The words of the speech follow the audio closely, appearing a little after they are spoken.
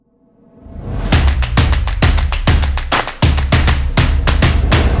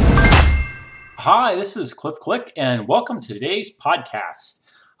Hi, this is Cliff Click, and welcome to today's podcast.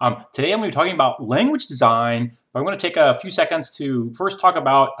 Today I'm going to be talking about language design, but I'm going to take a few seconds to first talk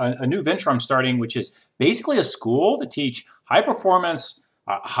about a new venture I'm starting, which is basically a school to teach high-performance,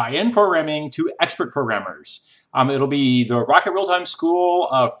 high-end programming to expert programmers. It'll be the Rocket Real-Time School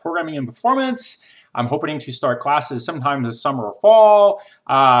of Programming and Performance. I'm hoping to start classes sometime this summer or fall.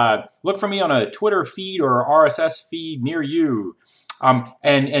 Look for me on a Twitter feed or RSS feed near you.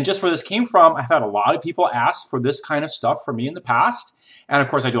 And just where this came from, I've had a lot of people ask for this kind of stuff from me in the past. And of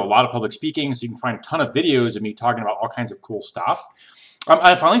course, I do a lot of public speaking, so you can find a ton of videos of me talking about all kinds of cool stuff.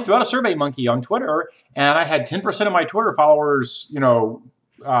 I finally threw out a Survey Monkey on Twitter, and I had 10% of my Twitter followers,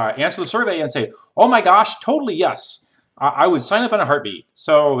 answer the survey and say, "Oh my gosh, totally yes. I would sign up in a heartbeat."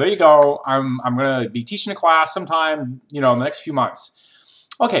 So there you go. I'm going to be teaching a class sometime, in the next few months.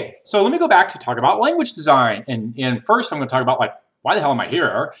 Okay, so let me go back to talk about language design. And first, I'm going to talk about why the hell am I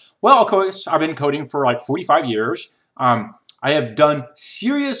here? Well, of course, I've been coding for 45 years. I have done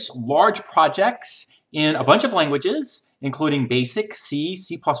serious large projects in a bunch of languages, including BASIC, C,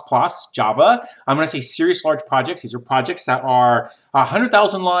 C++, Java. I'm going to say serious large projects. These are projects that are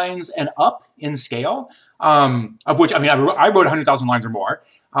 100,000 lines and up in scale, of which, I wrote 100,000 lines or more.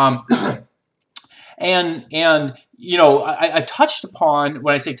 I touched upon,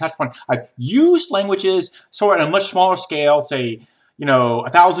 when I say touched upon, I've used languages sort of at a much smaller scale, say,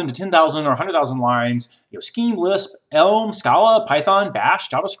 1,000 to 10,000 or 100,000 lines, Scheme, Lisp, Elm, Scala, Python, Bash,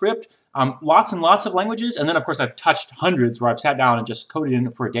 JavaScript, lots and lots of languages. And then, of course, I've touched hundreds where I've sat down and just coded in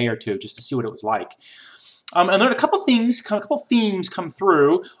it for a day or two just to see what it was like. And then a couple themes come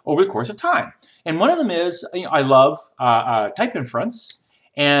through over the course of time. And one of them is, I love type inference.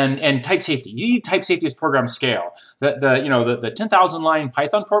 And type safety. You need type safety as program scale. The 10,000 line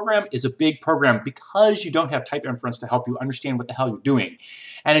Python program is a big program because you don't have type inference to help you understand what the hell you're doing.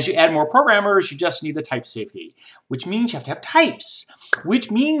 And as you add more programmers, you just need the type safety, which means you have to have types, which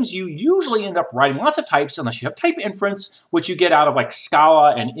means you usually end up writing lots of types unless you have type inference, which you get out of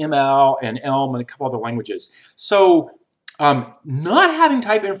Scala and ML and Elm and a couple other languages. So not having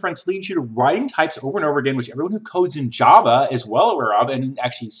type inference leads you to writing types over and over again, which everyone who codes in Java is well aware of, and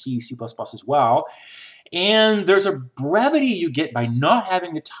actually C, C++ as well. And there's a brevity you get by not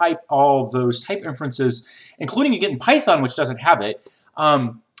having to type all those type inferences, including you get in Python, which doesn't have it.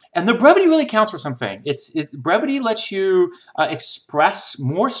 And the brevity really counts for something. Brevity lets you express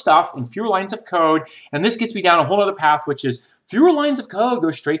more stuff in fewer lines of code. And this gets me down a whole other path, which is fewer lines of code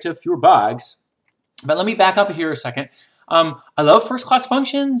go straight to fewer bugs. But let me back up here a second. I love first-class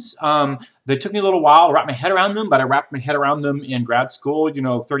functions. They took me a little while to wrap my head around them, but I wrapped my head around them in grad school,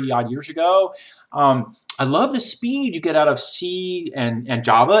 30-odd years ago. I love the speed you get out of C and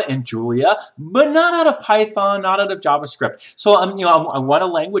Java and Julia, but not out of Python, not out of JavaScript. So, I want a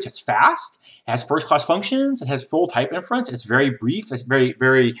language that's fast, has first-class functions, it has full type inference, it's very brief, it's very,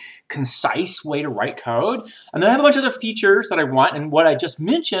 very concise way to write code. And then I have a bunch of other features that I want, and what I just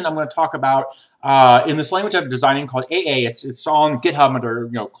mentioned, I'm going to talk about in this language I'm designing called AA. It's on GitHub under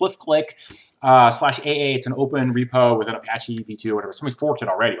Cliff Click /AA. It's an open repo with an Apache v2 or whatever. Somebody's forked it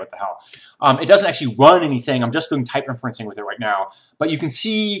already. What the hell? It doesn't actually run anything. I'm just doing type inferencing with it right now. But you can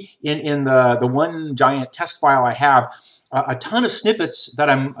see in the one giant test file I have a ton of snippets that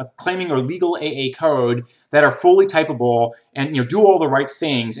I'm claiming are legal AA code that are fully typable and do all the right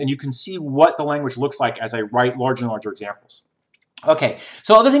things. And you can see what the language looks like as I write larger and larger examples. Okay,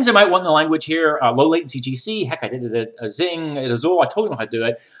 so other things I might want in the language here, low latency GC, heck, I did it at Zing, at Azul, I totally know how to do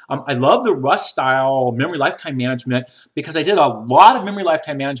it. I love the Rust style memory lifetime management because I did a lot of memory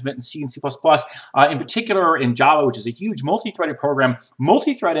lifetime management in C and C++, in particular in Java, which is a huge multi-threaded program.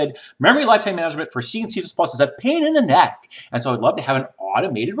 Multi-threaded memory lifetime management for C and C++ is a pain in the neck, and so I'd love to have an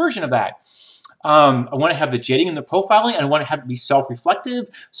automated version of that. I want to have the jetting and the profiling, and I want to have it be self-reflective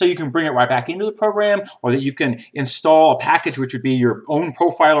so you can bring it right back into the program, or that you can install a package which would be your own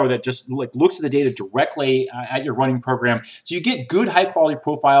profiler that just looks at the data directly at your running program. So you get good high-quality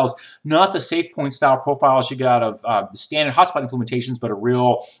profiles, not the SafePoint style profiles you get out of the standard hotspot implementations, but a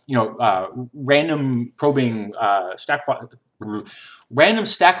real, random probing random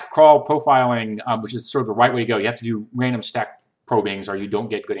stack crawl profiling, which is sort of the right way to go. You have to do random stack probings or you don't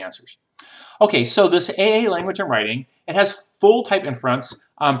get good answers. Okay, so this AA language I'm writing, it has full type inference.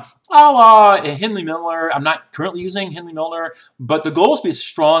 Hindley Milner, I'm not currently using Hindley Milner, but the goal is to be as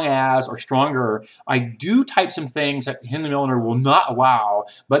strong as or stronger. I do type some things that Hindley Milner will not allow,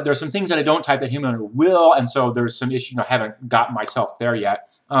 but there's some things that I don't type that Hindley Milner will, and so there's some issue. I haven't gotten myself there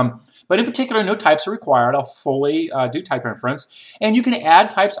yet. But in particular, no types are required. I'll fully do type inference. And you can add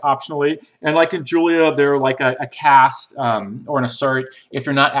types optionally. And like in Julia, they're like a cast or an assert. If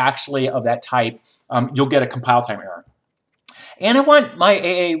you're not actually of that type, you'll get a compile time error. And I want my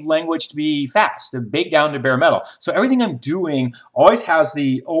AA language to be fast, to bake down to bare metal. So everything I'm doing always has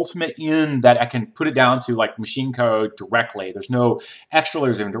the ultimate in that I can put it down to like machine code directly. There's no extra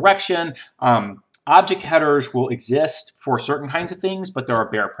layers of indirection. Object headers will exist for certain kinds of things, but there are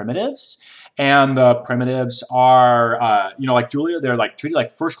bare primitives. And the primitives are, like Julia, they're like treated like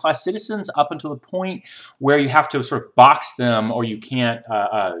first-class citizens up until the point where you have to sort of box them, or you can't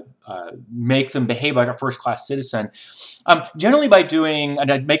make them behave like a first-class citizen. Generally, by doing,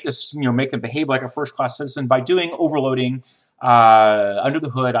 and I'd make this, make them behave like a first-class citizen by doing overloading. Under the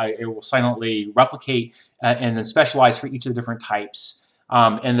hood, it will silently replicate and then specialize for each of the different types.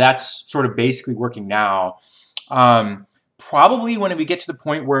 And that's sort of basically working now. Probably when we get to the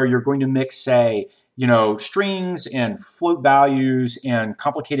point where you're going to mix, say, strings and float values and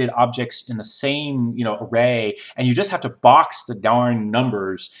complicated objects in the same, array, and you just have to box the darn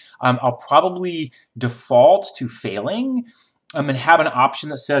numbers, I'll probably default to failing and have an option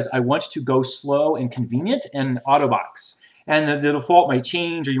that says I want to go slow and convenient and autobox. And the default might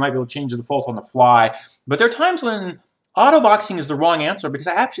change, or you might be able to change the default on the fly. But there are times when autoboxing is the wrong answer because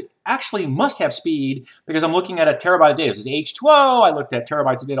I actually must have speed because I'm looking at a terabyte of data. This is H2O. I looked at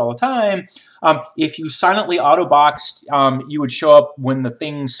terabytes of data all the time. If you silently autoboxed, you would show up when the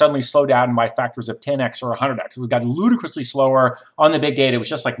things suddenly slow down by factors of 10x or 100x. We got ludicrously slower on the big data. It was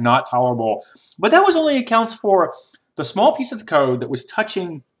just like not tolerable. But that was only accounts for the small piece of the code that was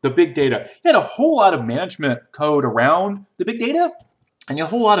touching the big data. You had a whole lot of management code around the big data. And a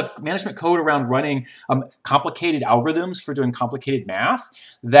whole lot of management code around running complicated algorithms for doing complicated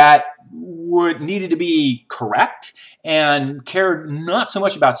math that needed to be correct and cared not so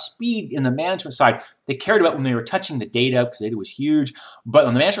much about speed in the management side. They cared about when they were touching the data because the data was huge. But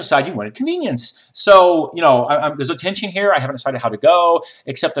on the management side, you wanted convenience. So, there's a tension here. I haven't decided how to go,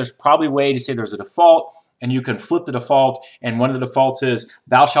 except there's probably a way to say there's a default. And you can flip the default, and one of the defaults is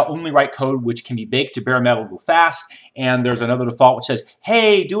thou shalt only write code which can be baked to bare metal, go fast. And there's another default which says,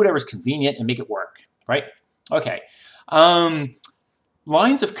 hey, do whatever's convenient and make it work, right? Okay.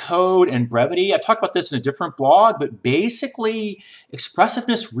 Lines of code and brevity. I talked about this in a different blog, but basically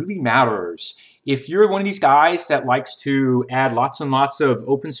expressiveness really matters. If you're one of these guys that likes to add lots and lots of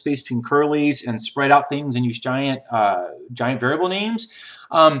open space between curlies and spread out things and use giant variable names,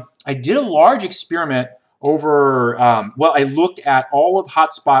 I did a large experiment over, I looked at all of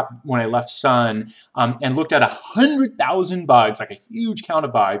Hotspot when I left Sun and looked at 100,000 bugs, like a huge count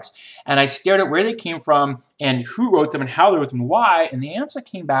of bugs, and I stared at where they came from and who wrote them and how they wrote them and why, and the answer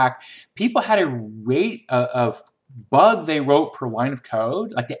came back, people had a rate of bug they wrote per line of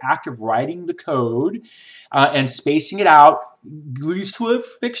code, like the act of writing the code and spacing it out leads to a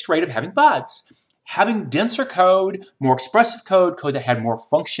fixed rate of having bugs. Having denser code, more expressive code that had more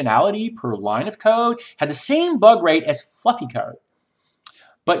functionality per line of code, had the same bug rate as fluffy code.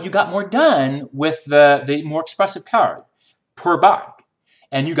 But you got more done with the more expressive code per bug.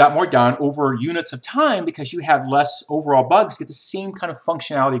 And you got more done over units of time because you had less overall bugs, get the same kind of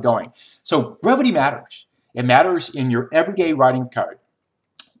functionality going. So brevity matters. It matters in your everyday writing code.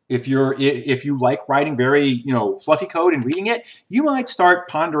 If you like writing very fluffy code and reading it, you might start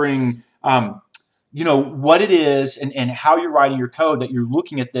pondering what it is and how you're writing your code that you're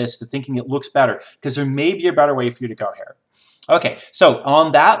looking at this to thinking it looks better, because there may be a better way for you to go here. Okay, so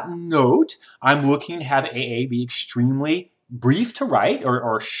on that note, I'm looking to have AA be extremely brief to write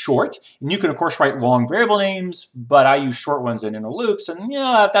or short. And you can, of course, write long variable names, but I use short ones in inner loops. And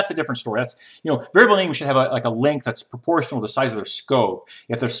yeah, that's a different story. That's, variable names should have a length that's proportional to the size of their scope.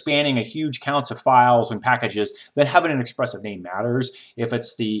 If they're spanning a huge counts of files and packages, then having an expressive name matters. If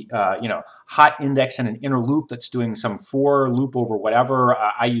it's the, hot index in an inner loop that's doing some for loop over whatever,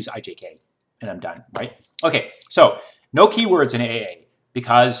 I use IJK and I'm done, right? Okay, so no keywords in AA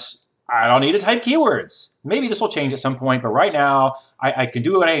because I don't need to type keywords. Maybe this will change at some point, but right now I can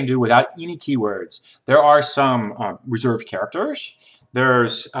do what I can do without any keywords. There are some reserved characters.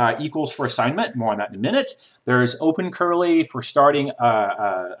 There's equals for assignment, more on that in a minute. There's open curly for starting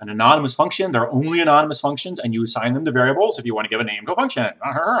an anonymous function. There are only anonymous functions, and you assign them to variables if you want to give a name to a function.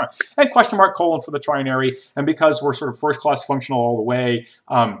 And question mark colon for the trinary. And because we're sort of first class functional all the way,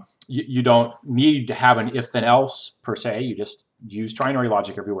 you don't need to have an if then else per se. You just use trinary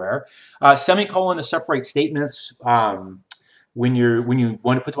logic everywhere. Semicolon to separate statements when you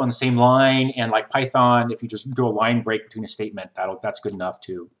want to put them on the same line, and like Python, if you just do a line break between a statement, that's good enough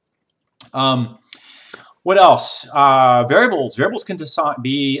too. What else? Variables. Variables can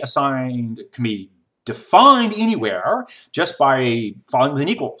be defined anywhere just by following with an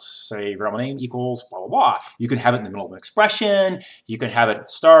equals. Say variable name equals blah, blah, blah. You can have it in the middle of an expression. You can have it at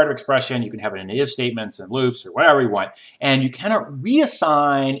the start of expression. You can have it in if statements and loops or whatever you want. And you cannot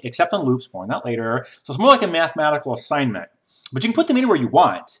reassign except on loops, more on that later. So it's more like a mathematical assignment. But you can put them anywhere you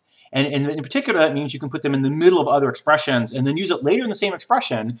want. And in particular, that means you can put them in the middle of other expressions and then use it later in the same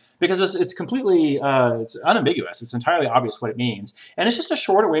expression because it's completely, it's unambiguous. It's entirely obvious what it means. And it's just a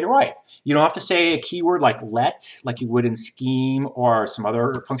shorter way to write. You don't have to say a keyword like let, like you would in Scheme or some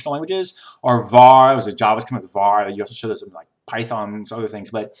other functional languages, or var. It was a JavaScript with var. You also show this in like Python, some other things.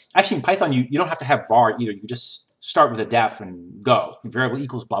 But actually in Python, you don't have to have var either. You just start with a def and go. Variable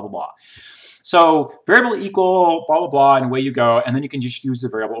equals blah, blah, blah. So variable equal, blah, blah, blah, and away you go. And then you can just use the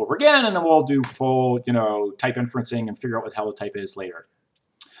variable over again, and then we'll do full, type inferencing and figure out what the hell the type is later.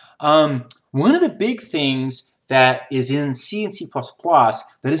 One of the big things that is in C and C++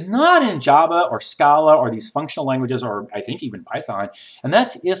 that is not in Java or Scala or these functional languages, or I think even Python, and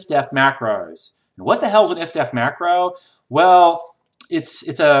that's if-def macros. And what the hell is an if-def macro? Well,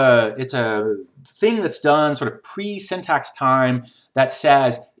 it's a thing that's done sort of pre-syntax time that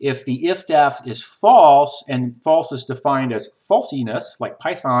says if the if-def is false, and false is defined as falsiness, like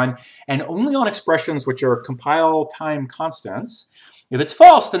Python, and only on expressions which are compile time constants. If it's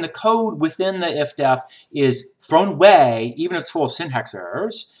false, then the code within the if-def is thrown away, even if it's full of syntax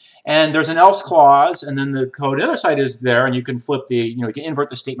errors. And there's an else clause, and then the code on the other side is there, and you can flip the, you can invert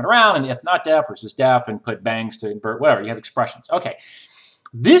the statement around, and if not def versus def, and put bangs to invert, whatever. You have expressions. Okay.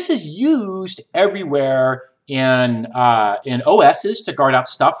 This is used everywhere in OSs to guard out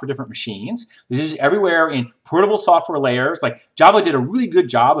stuff for different machines. This is everywhere in portable software layers. Like Java did a really good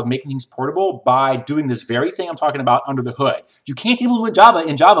job of making things portable by doing this very thing I'm talking about under the hood. You can't implement Java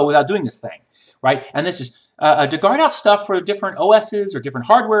in Java without doing this thing, right? And this is to guard out stuff for different OSs or different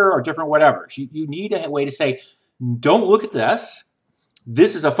hardware or different whatever. You need a way to say, don't look at this.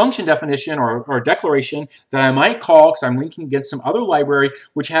 This is a function definition or a declaration that I might call, because I'm linking against some other library,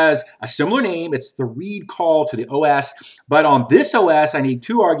 which has a similar name. It's the read call to the OS. But on this OS, I need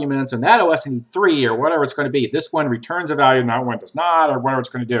 2 arguments. On that OS, I need 3, or whatever it's going to be. This one returns a value, and that one does not, or whatever it's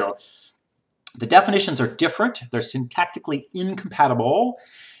going to do. The definitions are different. They're syntactically incompatible.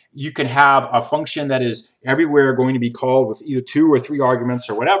 You can have a function that is everywhere going to be called with either 2 or 3 arguments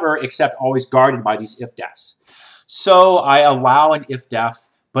or whatever, except always guarded by these if-defs. So I allow an if-def,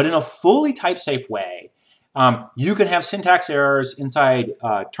 but in a fully type-safe way. You can have syntax errors inside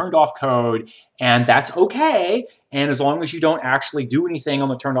turned off code, and that's okay. And as long as you don't actually do anything on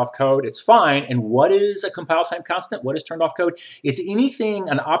the turned off code, it's fine. And what is a compile time constant? What is turned off code? It's anything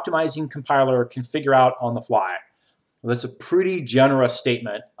an optimizing compiler can figure out on the fly. Well, that's a pretty generous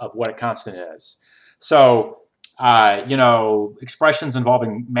statement of what a constant is. So, expressions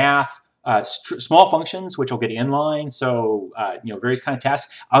involving math, small functions, which will get inline, so various kind of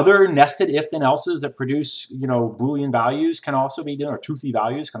tests. Other nested if then else's that produce Boolean values can also be done, or truthy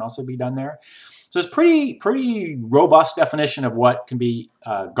values can also be done there. So it's pretty robust definition of what can be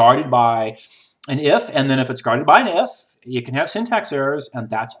guarded by an if, and then if it's guarded by an if, you can have syntax errors,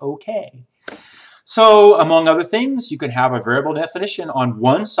 and that's okay. So among other things, you can have a variable definition on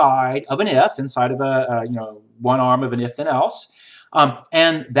one side of an if, inside of a one arm of an if then else.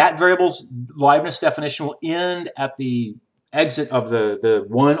 And that variable's liveness definition will end at the exit of the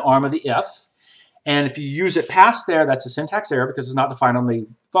one arm of the if. And if you use it past there, that's a syntax error because it's not defined on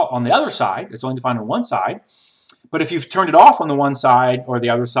the other side. It's only defined on one side. But if you've turned it off on the one side or the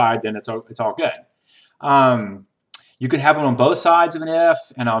other side, then it's all good. You can have it on both sides of an if,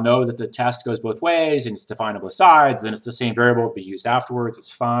 and I'll know that the test goes both ways, and it's defined on both sides. Then it's the same variable, it'll be used afterwards.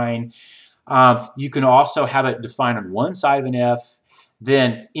 It's fine. You can also have it defined on one side of an if.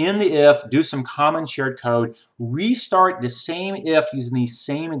 Then in the if, do some common shared code, restart the same if using the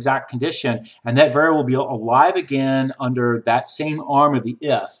same exact condition, and that variable will be alive again under that same arm of the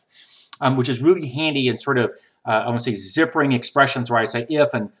if, which is really handy in sort of, I want to say, zippering expressions where I say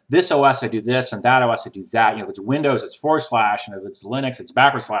if, and this OS I do this, and that OS I do that. If it's Windows, it's /, and if it's Linux, it's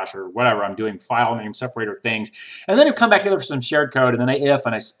 // or whatever. I'm doing file name separator things. And then I come back together for some shared code, and then I if,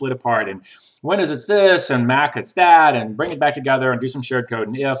 and I split apart. And Windows, it's this, and Mac, it's that, and bring it back together and do some shared code,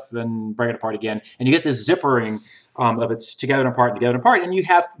 and if, and bring it apart again. And you get this zippering of it's together and apart, together and apart. And you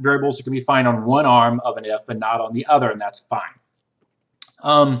have variables that can be defined on one arm of an if, but not on the other, and that's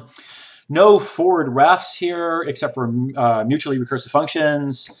fine. No forward refs here, except for mutually recursive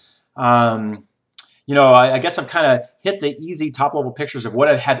functions. I guess I've kind of hit the easy top-level pictures of what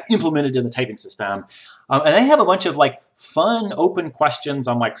I have implemented in the typing system. And I have a bunch of like fun open questions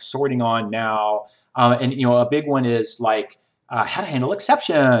I'm like sorting on now. And a big one is like how to handle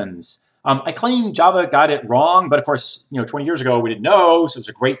exceptions. I claim Java got it wrong, but of course, 20 years ago we didn't know, so it was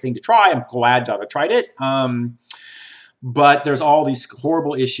a great thing to try. I'm glad Java tried it. But there's all these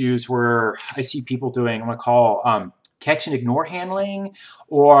horrible issues where I see people doing, I'm going to call catch and ignore handling,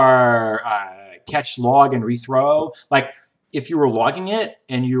 or catch, log, and rethrow. Like if you were logging it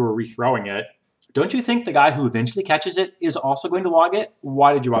and you were rethrowing it, don't you think the guy who eventually catches it is also going to log it?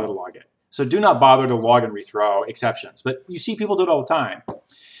 Why did you bother to log it? So do not bother to log and rethrow exceptions. But you see people do it all the time.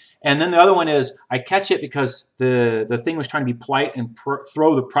 And then the other one is I catch it because the thing was trying to be polite and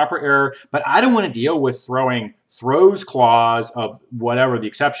throw the proper error, but I don't want to deal with throwing throws clause of whatever the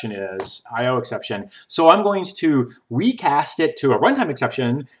exception is, IO exception. So I'm going to recast it to a runtime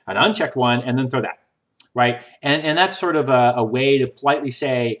exception, an unchecked one, and then throw that, right? And that's sort of a way to politely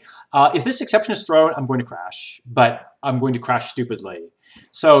say, if this exception is thrown, I'm going to crash, but I'm going to crash stupidly.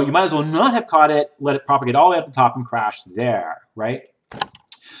 So you might as well not have caught it, let it propagate all the way up the top and crash there, right?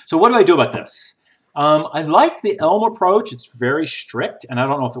 So what do I do about this? I like the Elm approach. It's very strict, and I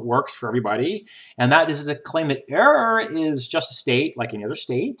don't know if it works for everybody. And that is to claim that error is just a state like any other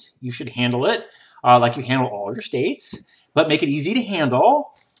state. You should handle it like you handle all your states, but make it easy to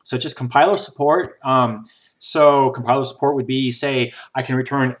handle, such as compiler support. So compiler support would be, say, I can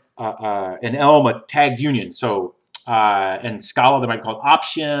return an Elm a tagged union. So in Scala, they might call it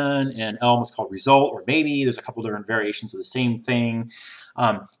option, and Elm it's called result or maybe. There's a couple different variations of the same thing.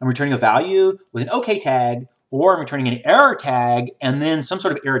 I'm returning a value with an OK tag, or I'm returning an error tag and then some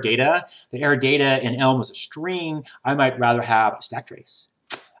sort of error data. The error data in Elm is a string. I might rather have a stack trace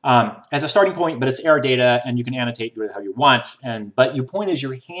as a starting point, but it's error data, and you can annotate, do it how you want. But your point is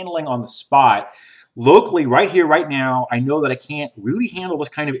you're handling on the spot. Locally, right here, right now, I know that I can't really handle this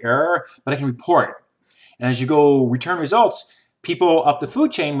kind of error, but I can report it. And as you go return results, people up the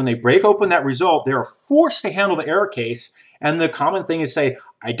food chain, when they break open that result, they are forced to handle the error case. And the common thing is say,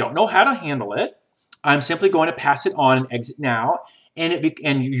 I don't know how to handle it. I'm simply going to pass it on and exit now.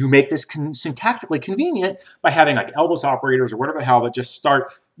 And you make this syntactically convenient by having like Elvis operators or whatever the hell that just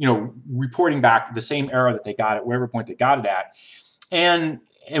start reporting back the same error that they got at whatever point they got it at. And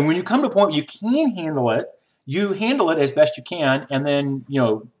when you come to a point where you can handle it, you handle it as best you can. And then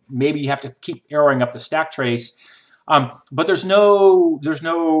maybe you have to keep arrowing up the stack trace. But there's no,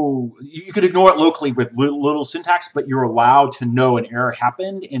 you could ignore it locally with little syntax, but you're allowed to know an error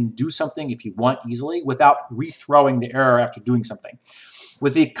happened and do something if you want easily without rethrowing the error after doing something.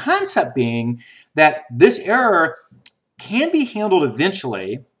 With the concept being that this error can be handled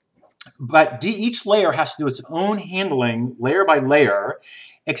eventually, but each layer has to do its own handling layer by layer,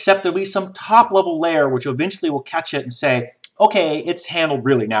 except there'll be some top level layer which eventually will catch it and say, okay, it's handled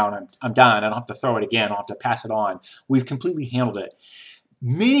really now, and I'm done. I don't have to throw it again. I don't have to pass it on. We've completely handled it.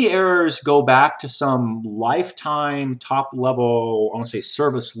 Many errors go back to some lifetime top-level, I want to say,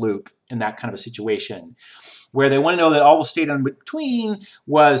 service loop in that kind of a situation, where they want to know that all the state in between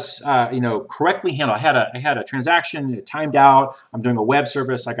was, correctly handled. I had a transaction, it timed out. I'm doing a web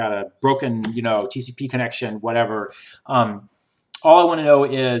service. I got a broken, TCP connection, whatever. All I want to know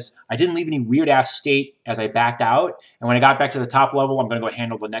is I didn't leave any weird-ass state as I backed out. And when I got back to the top level, I'm going to go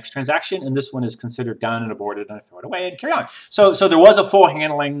handle the next transaction. And this one is considered done and aborted, and I throw it away and carry on. So there was a full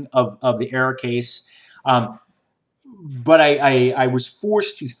handling of the error case. But I was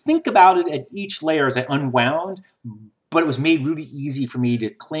forced to think about it at each layer as I unwound. But it was made really easy for me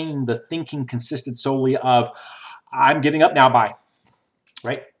to claim the thinking consisted solely of, I'm giving up now, bye.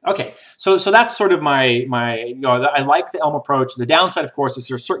 Right? Okay, so that's sort of my I like the Elm approach. The downside, of course, is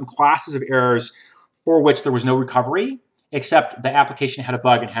there are certain classes of errors for which there was no recovery, except the application had a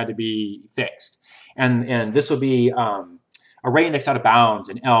bug and had to be fixed. And this would be array index out of bounds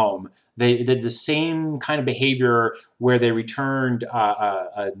in Elm. They did the same kind of behavior where they returned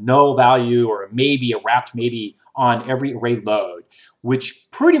a null value or a wrapped maybe on every array load,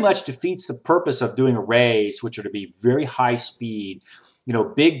 which pretty much defeats the purpose of doing arrays, which are to be very high speed.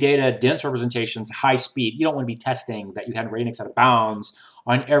 Big data, dense representations, high speed. You don't want to be testing that you had array index out of bounds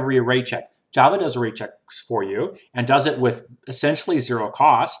on every array check. Java does array checks for you and does it with essentially zero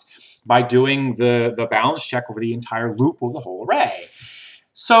cost by doing the bounds check over the entire loop of the whole array.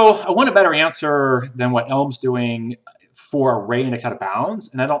 So I want a better answer than what Elm's doing for array index out of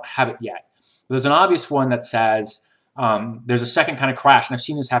bounds, and I don't have it yet. There's an obvious one that says there's a second kind of crash, and I've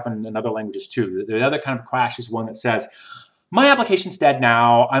seen this happen in other languages too. The other kind of crash is one that says, my application's dead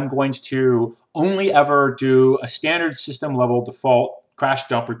now. I'm going to only ever do a standard system level default crash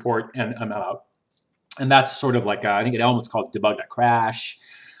dump report, and I'm out. And that's sort of like, I think in Elm it's called debug.crash.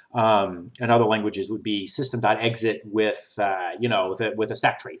 And other languages would be system.exit with, with a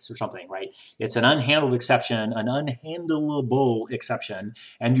stack trace or something, right? It's an unhandled exception, an unhandleable exception,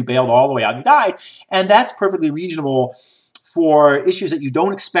 and you bailed all the way out and you died. And that's perfectly reasonable for issues that you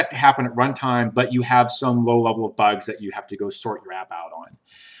don't expect to happen at runtime, but you have some low level of bugs that you have to go sort your app out on.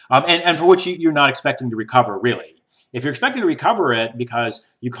 And for which you're not expecting to recover, really. If you're expecting to recover it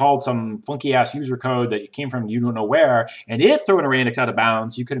because you called some funky-ass user code that you came from you don't know where, and it threw an array index out of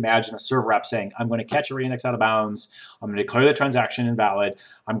bounds, you could imagine a server app saying, I'm going to catch array index out of bounds, I'm going to declare the transaction invalid,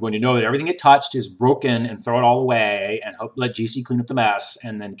 I'm going to know that everything it touched is broken and throw it all away and let GC clean up the mess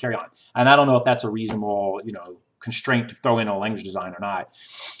and then carry on. And I don't know if that's a reasonable, constraint to throw in a language design or not.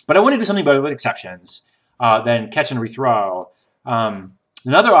 But I want to do something better with exceptions than catch and rethrow.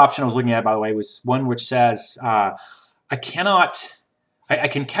 Another option I was looking at, by the way, was one which says, I can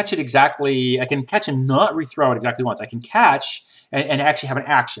catch it exactly, I can catch and not rethrow it exactly once. I can catch and actually have an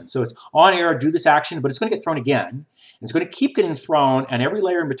action. So it's on air, do this action, but it's going to get thrown again. And it's going to keep getting thrown, and every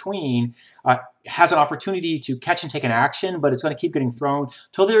layer in between has an opportunity to catch and take an action, but it's going to keep getting thrown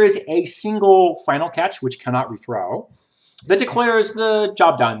till there is a single final catch, which cannot rethrow, that declares the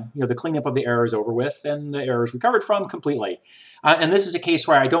job done. The cleanup of the error is over with and the error is recovered from completely. And this is a case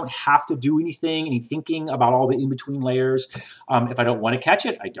where I don't have to do any thinking about all the in-between layers. If I don't want to catch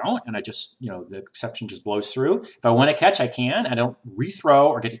it, I don't, and I just, the exception just blows through. If I want to catch, I can. I don't rethrow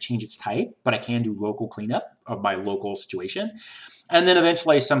or get to change its type, but I can do local cleanup of my local situation. And then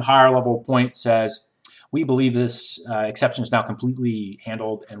eventually some higher level point says, we believe this exception is now completely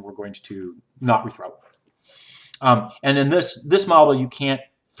handled and we're going to not rethrow. And in this model, you can't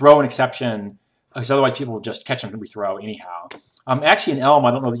throw an exception because otherwise people will just catch and rethrow anyhow. Actually, in Elm,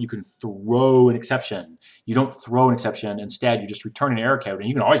 I don't know that you can throw an exception. You don't throw an exception. Instead, you just return an error code. And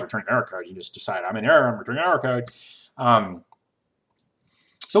you can always return an error code. You just decide, I'm in error, I'm returning an error code.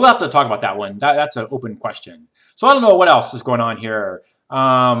 So we'll have to talk about that one. That's an open question. So I don't know what else is going on here.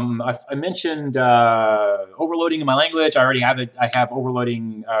 I mentioned overloading in my language. I already have it. I have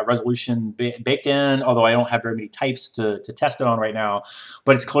overloading resolution baked in, although I don't have very many types to test it on right now.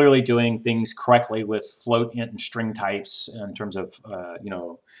 But it's clearly doing things correctly with float, int, and string types in terms of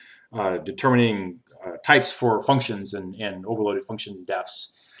determining types for functions and overloaded function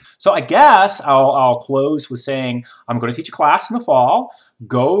defs. So I guess I'll close with saying I'm going to teach a class in the fall.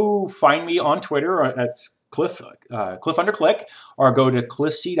 Go find me on Twitter at Cliff _Click, or go to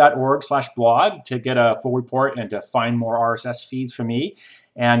cliffc.org/blog to get a full report and to find more RSS feeds from me.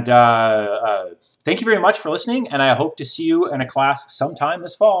 And thank you very much for listening, and I hope to see you in a class sometime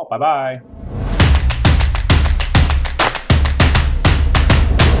this fall. Bye-bye.